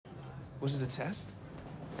Was it a test?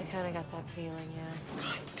 I kind of got that feeling, yeah.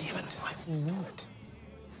 God damn it. I knew it.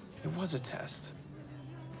 It was a test.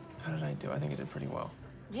 How did I do? I think I did pretty well.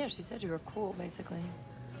 Yeah, she said you were cool, basically.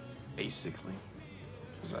 Basically.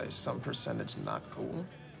 Was I some percentage not cool?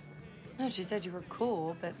 No, she said you were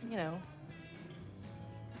cool, but, you know.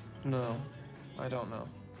 No, I don't know.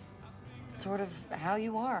 Sort of how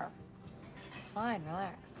you are. It's fine,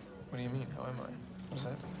 relax. What do you mean? How am I? What does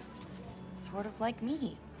that mean? Sort of like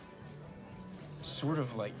me. Sort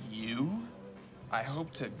of like you? I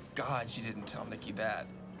hope to God she didn't tell Nikki that.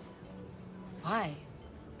 Why?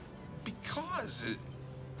 Because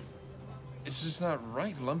it's just not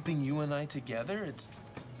right lumping you and I together.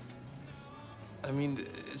 I mean,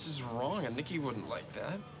 it's just wrong, and Nikki wouldn't like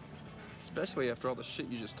that. Especially after all the shit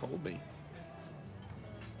you just told me.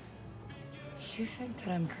 You think that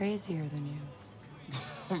I'm crazier than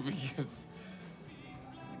you? Because...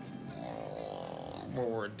 well,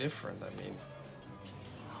 we're different, I mean.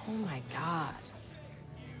 Oh my God.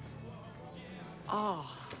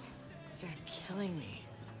 Oh, you're killing me.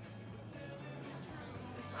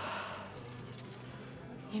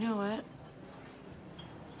 You know what?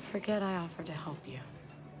 Forget I offered to help you.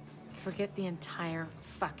 Forget the entire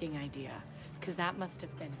fucking idea. Because that must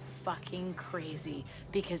have been fucking crazy.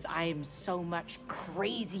 Because I am so much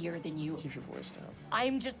crazier than you. Keep your voice down.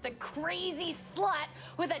 I'm just the crazy slut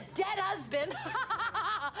with a dead husband.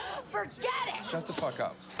 Forget it! Shut the fuck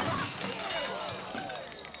up.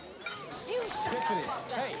 You shut Tiffany, the fuck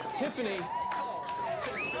up. hey, Tiffany.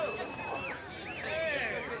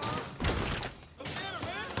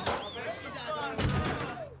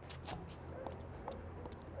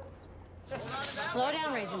 Slow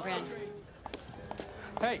down, Raisin Bran.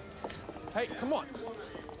 Hey, come on.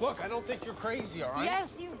 Look, I don't think you're crazy, all right? Yes,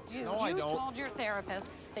 you do. No, I don't. You told your therapist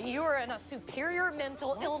that you were in a superior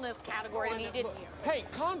mental illness category to me, didn't you? Hey,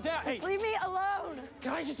 calm down. Hey, Leave me alone.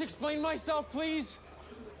 can I just explain myself, please?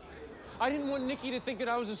 I didn't want Nikki to think that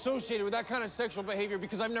I was associated with that kind of sexual behavior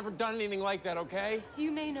because I've never done anything like that, okay?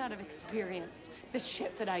 You may not have experienced the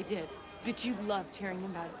shit that I did, but you loved hearing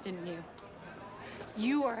about it, didn't you?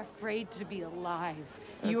 You are afraid to be alive.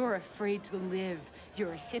 You are afraid to live.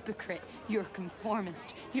 You're a hypocrite. You're a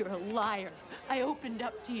conformist. You're a liar. I opened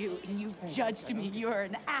up to you and you judged me. You're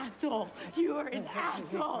an asshole. You're an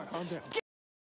asshole. Calm down.